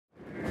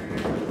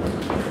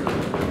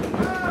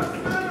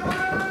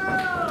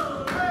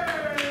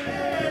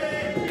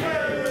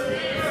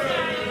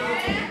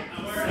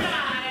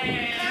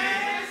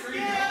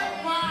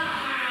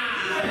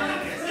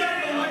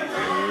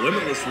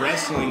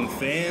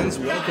fans,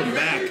 welcome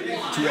back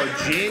to our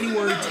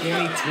January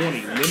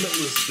 2020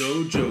 Limitless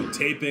Dojo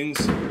tapings.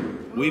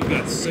 We've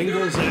got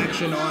singles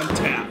action on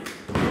tap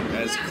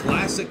as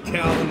classic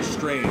Kalvin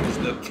Strange,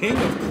 the king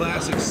of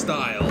classic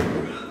style,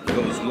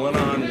 goes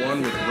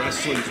one-on-one with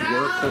wrestling's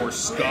workhorse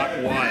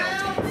Scott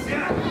Wild.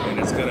 And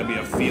it's going to be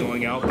a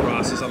feeling out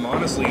process. I'm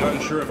honestly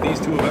unsure if these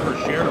two have ever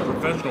shared a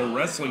professional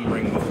wrestling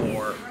ring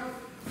before.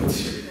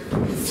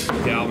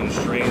 Kalvin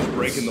Strange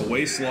breaking the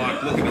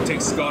waistlock, looking to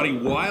take Scotty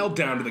Wild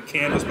down to the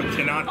canvas, but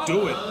cannot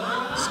do it.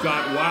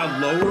 Scott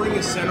Wild lowering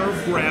his center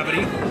of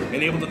gravity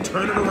and able to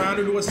turn it around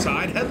into a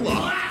side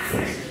headlock.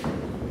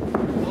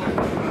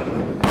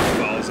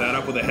 Follows that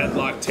up with a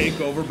headlock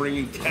takeover,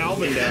 bringing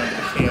Kalvin down to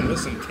the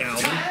canvas, and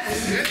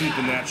Kalvin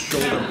keeping that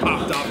shoulder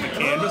popped off the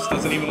canvas,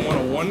 doesn't even want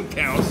a one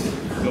count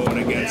going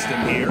against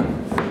him here.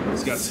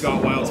 He's got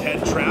Scott Wild's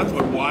head trapped,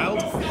 but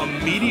Wild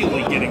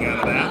immediately getting out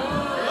of that.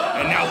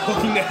 And now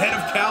hooking the head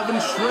of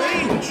Kalvin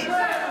Strange.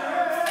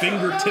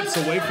 Fingertips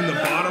away from the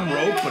bottom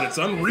rope, but it's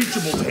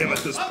unreachable to him at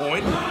this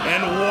point.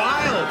 And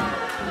Wild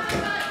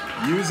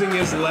using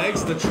his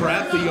legs to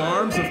trap the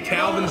arms of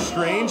Kalvin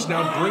Strange,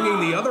 now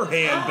bringing the other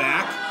hand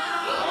back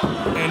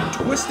and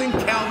twisting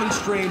Kalvin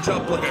Strange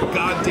up like a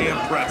goddamn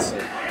pretzel.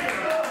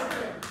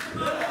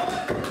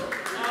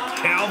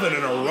 Kalvin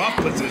in a rough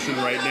position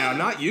right now,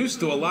 not used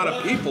to a lot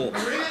of people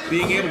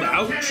being able to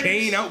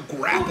out-chain,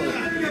 out-grapple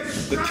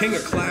the king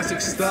of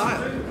classic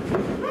style.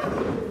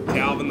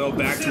 Kalvin, though,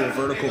 back to a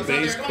vertical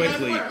base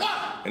quickly,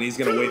 and he's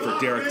going to wait for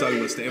Derek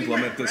Douglas to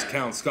implement this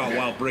count. Scott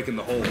Wild breaking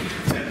the hold.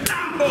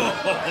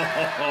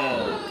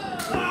 Oh!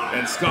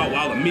 And Scott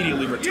Wild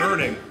immediately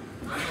returning.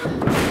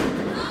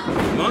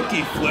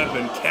 Monkey flip,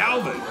 and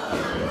Kalvin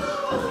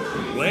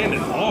landed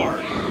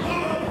hard.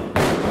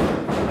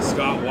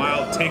 Scott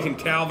Wild taking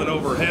Kalvin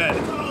overhead,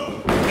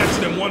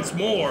 catching him once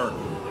more,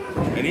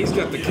 and he's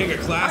got the king of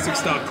classic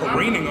style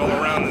careening all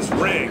around this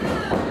ring.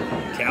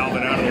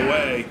 Kalvin out of the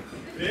way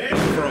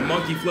for a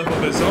monkey flip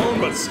of his own,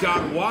 but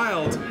Scott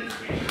Wild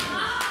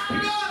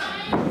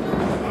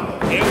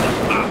able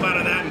to pop out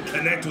of that and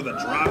connect with a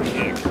drop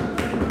kick.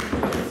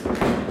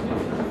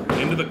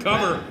 Into the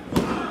cover.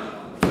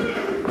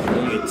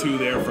 Only two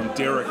there from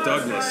Derek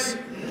Douglas.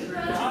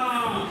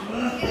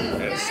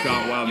 And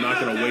Scott Wild not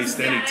going to waste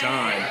any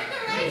time.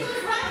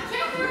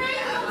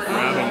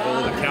 Grabbing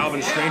hold of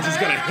Kalvin Strange. He's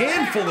got a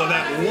handful of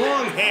that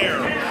long hair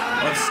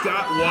of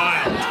Scott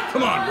Wild.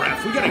 Come on,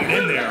 ref. We got to get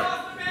in there.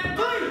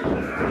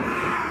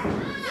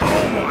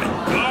 Oh, my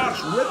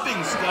gosh.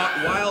 Ripping Scott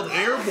Wild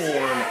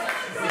airborne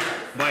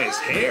by his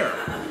hair.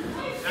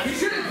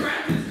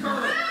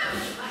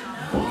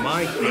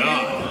 My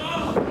God.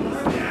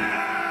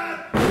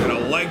 And a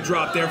leg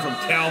drop there from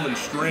Kalvin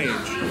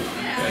Strange.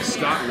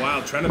 Scott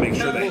Wild trying to make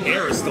sure the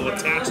hair is still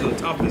attached to the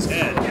top of his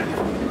head.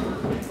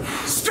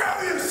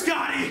 Screw you,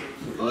 Scotty!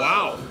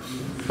 Wow.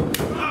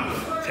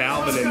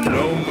 Kalvin in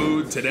no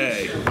mood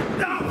today.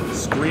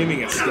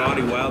 Screaming at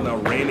Scotty Wild, now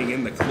reining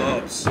in the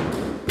clubs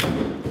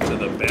to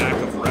the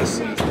back of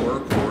wrestling's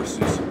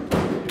workhorses.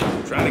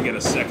 Trying to get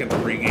a second to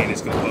regain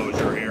his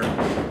composure here.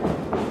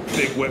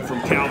 Big whip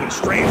from Kalvin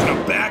Strange and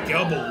a back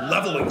elbow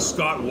leveling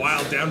Scott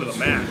Wild down to the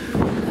mat.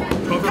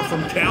 Cover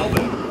from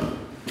Kalvin.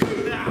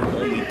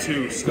 Only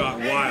two, Scott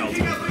Wild.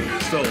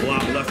 Still a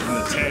lot left in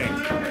the tank.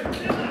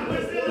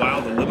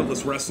 Wild, the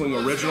Limitless Wrestling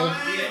original,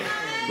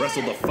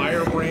 wrestled the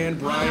Firebrand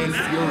Brian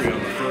Fury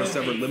on the first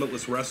ever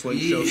Limitless Wrestling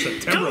show,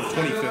 September of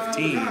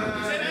 2015.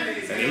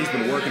 And he's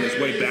been working his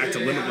way back to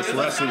Limitless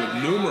Wrestling with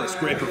numerous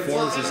great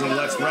performances in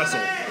Let's Wrestle.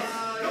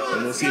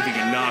 And we'll see if he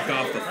can knock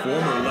off the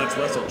former Let's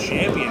Wrestle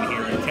champion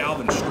here in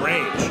Kalvin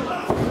Strange.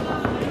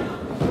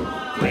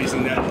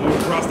 Raising that boot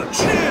across the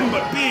chin,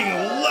 but being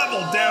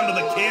leveled down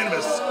to the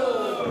canvas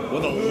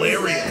with a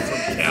lariat from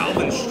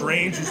Kalvin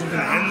Strange, who's looking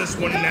to end this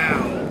one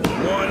now.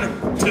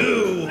 1,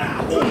 2,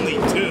 only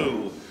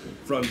two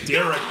from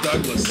Derek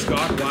Douglas.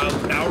 Scott Wild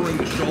powering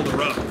the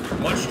shoulder up,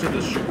 much to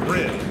the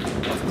chagrin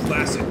of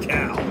classic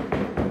Cal.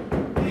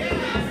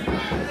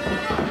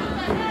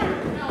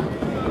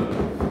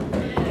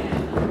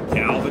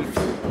 Kalvin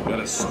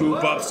gonna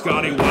scoop up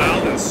Scotty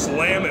Wild and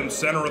slam him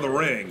center of the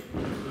ring.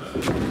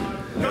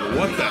 And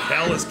what the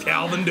hell is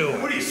Kalvin doing?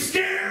 What are you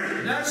scared?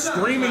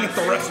 Screaming at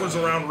the wrestlers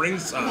around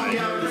ringside.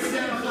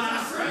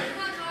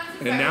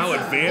 And now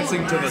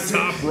advancing to the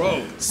top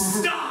rope.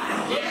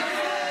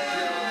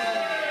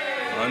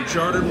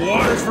 Uncharted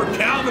waters for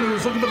Kalvin, who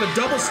was looking for the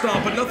double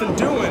stomp, but nothing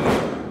doing.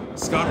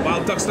 Scott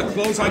Wild ducks the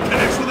clothesline,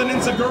 connects with an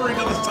enziguri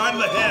to the side of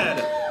the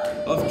head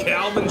of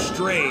Kalvin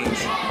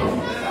Strange.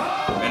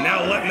 And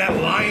now letting that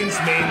lion's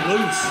mane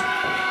loose.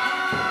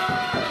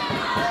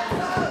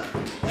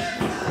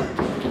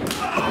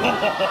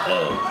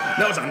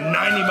 That was a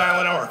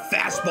 90-mile-an-hour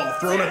fastball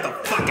thrown at the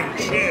fucking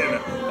chin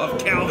of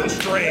Kalvin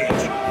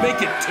Strange.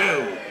 Make it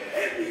 2.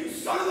 You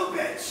son of a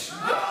bitch!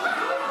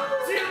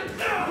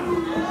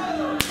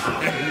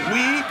 And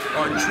we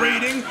are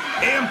trading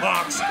ham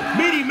hocks,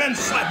 meaty men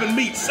slapping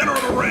meat, center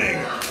of the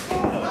ring.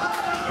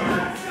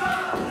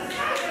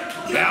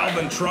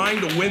 Kalvin trying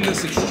to win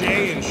this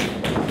exchange.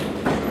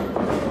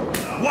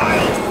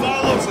 Wild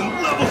follows and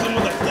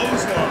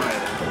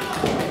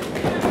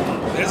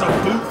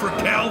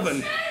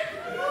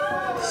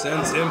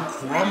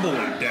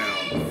crumbling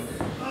down.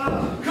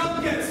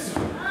 Come get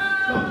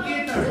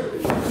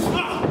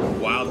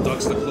Wild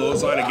ducks the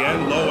clothesline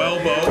again. Low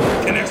elbow.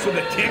 Connects with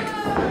a kick.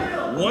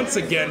 Once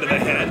again to the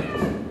head.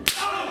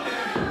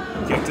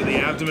 Kick to the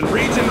abdomen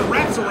region.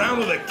 Wraps around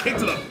with a kick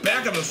to the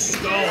back of the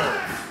skull.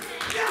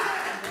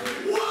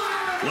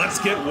 Let's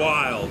get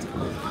wild.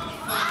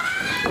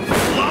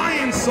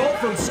 Lion salt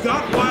from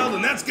Scott Wilde,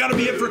 and that's got to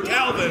be it for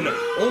Kalvin.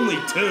 Only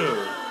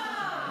 2.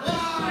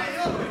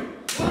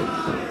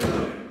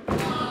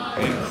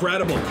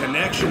 Incredible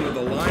connection with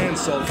the lion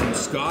salt from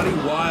Scotty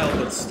Wilde,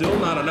 but still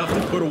not enough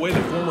to put away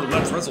the former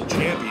Let's Wrestle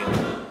champion.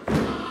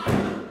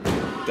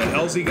 The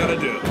hell's he got to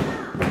do?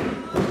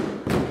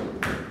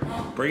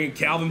 Bringing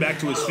Kalvin back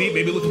to his feet,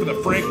 maybe looking for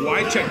the Frank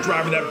Wycheck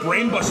driver, that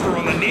brainbuster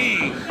on the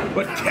knee.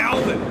 But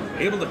Kalvin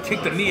able to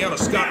kick the knee out of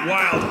Scott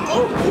Wilde.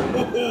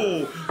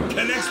 Oh,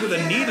 connects with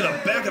a knee to the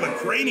back of the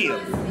cranium.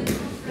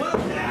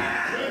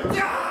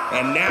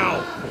 And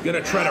now,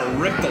 gonna try to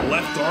rip the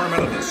left arm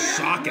out of the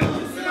socket.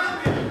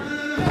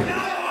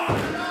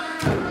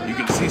 You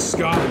can see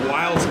Scott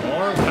Wilde's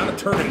arm kind of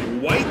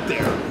turning white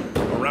there,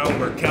 around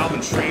where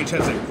Kalvin Strange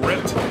has it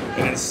gripped.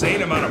 An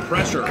insane amount of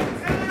pressure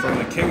from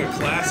the King of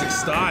Classic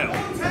Style.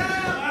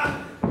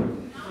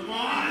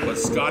 But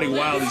Scotty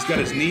Wilde, he's got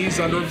his knees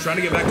under him, trying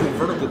to get back to a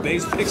vertical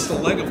base, picks the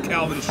leg of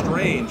Kalvin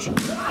Strange.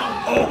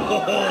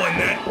 Oh, and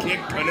that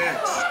kick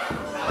connects.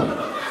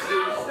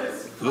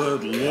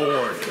 Good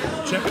Lord.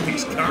 Check if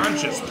he's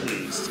conscious,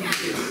 please.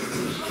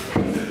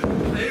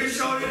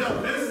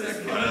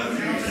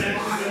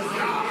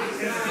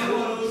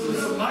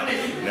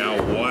 Now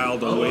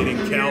Wilde awaiting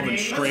Kalvin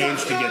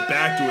Strange to get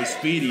back to his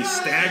feet. He's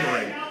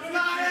staggering.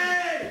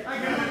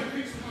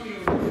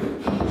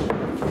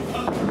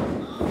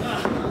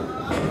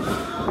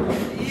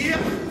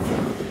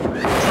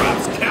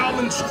 Drops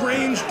Kalvin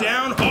Strange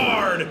down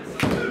hard.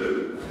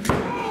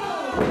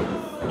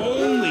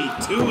 Only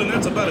 2, and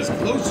that's about as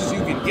close as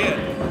you can get.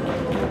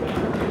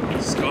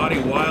 Scotty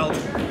Wilde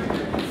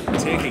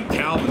taking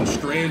Kalvin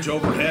Strange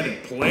overhead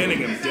and planting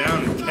him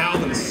down, and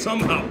Kalvin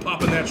somehow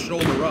popping that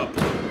shoulder up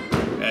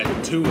at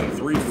 2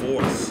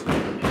 3/4.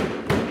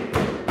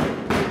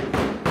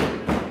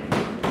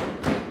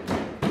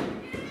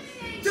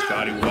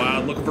 Scotty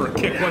Wilde looking for a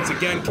kick once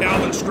again.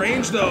 Kalvin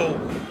Strange, though,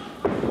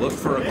 looked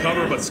for a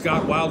cover, but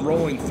Scott Wilde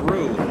rolling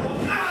through.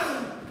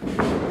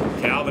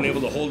 Kalvin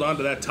able to hold on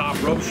to that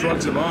top rope,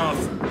 shrugs him off,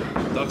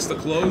 ducks the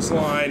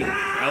clothesline,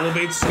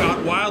 elevates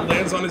Scott Wilde,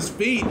 lands on his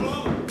feet.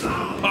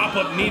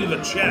 Pop-up knee to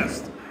the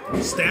chest.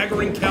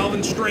 Staggering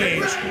Kalvin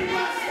Strange.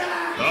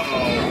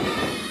 Uh-oh.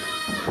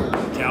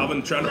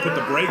 Kalvin trying to put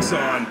the brakes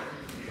on.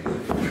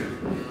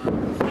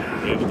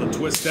 Able to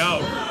twist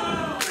out.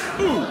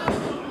 Ooh.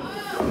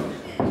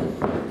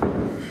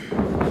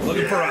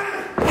 Looking for a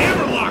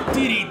hammerlock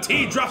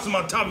DDT. Drops him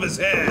on top of his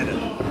head.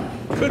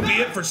 Could be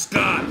it for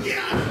Scott.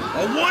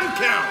 A 1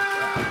 count.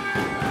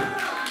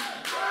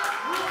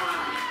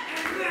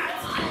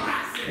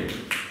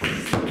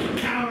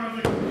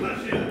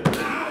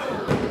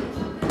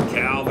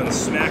 Kalvin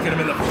smacking him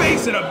in the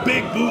face and a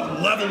big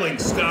boot leveling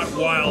Scott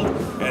Wilde.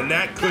 And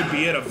that could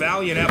be it. A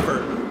valiant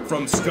effort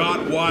from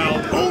Scott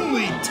Wilde.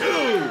 Only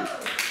 2.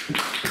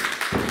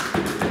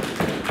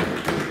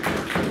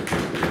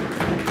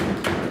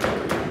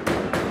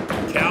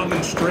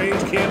 Kalvin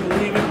Strange can't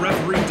believe it.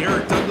 Referee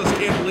Derek Douglas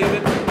can't believe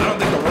it. I don't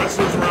think the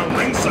wrestlers around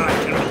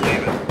ringside can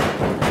believe it.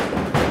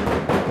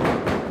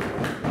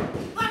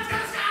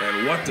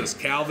 And what does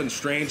Kalvin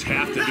Strange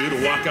have to do to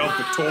walk out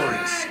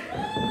victorious?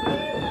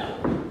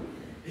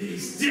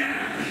 He's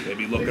dead.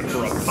 Maybe looking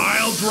for a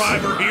pile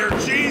driver here.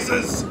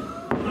 Jesus!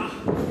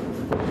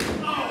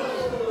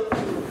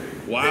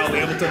 Wilde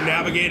able to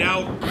navigate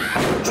out.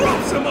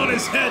 Drops him on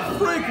his head.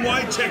 Frank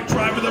Wycheck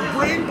driver, the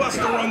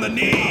brainbuster on the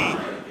knee.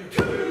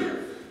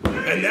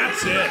 And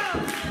that's it.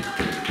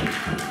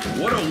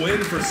 What a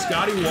win for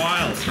Scotty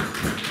Wilde.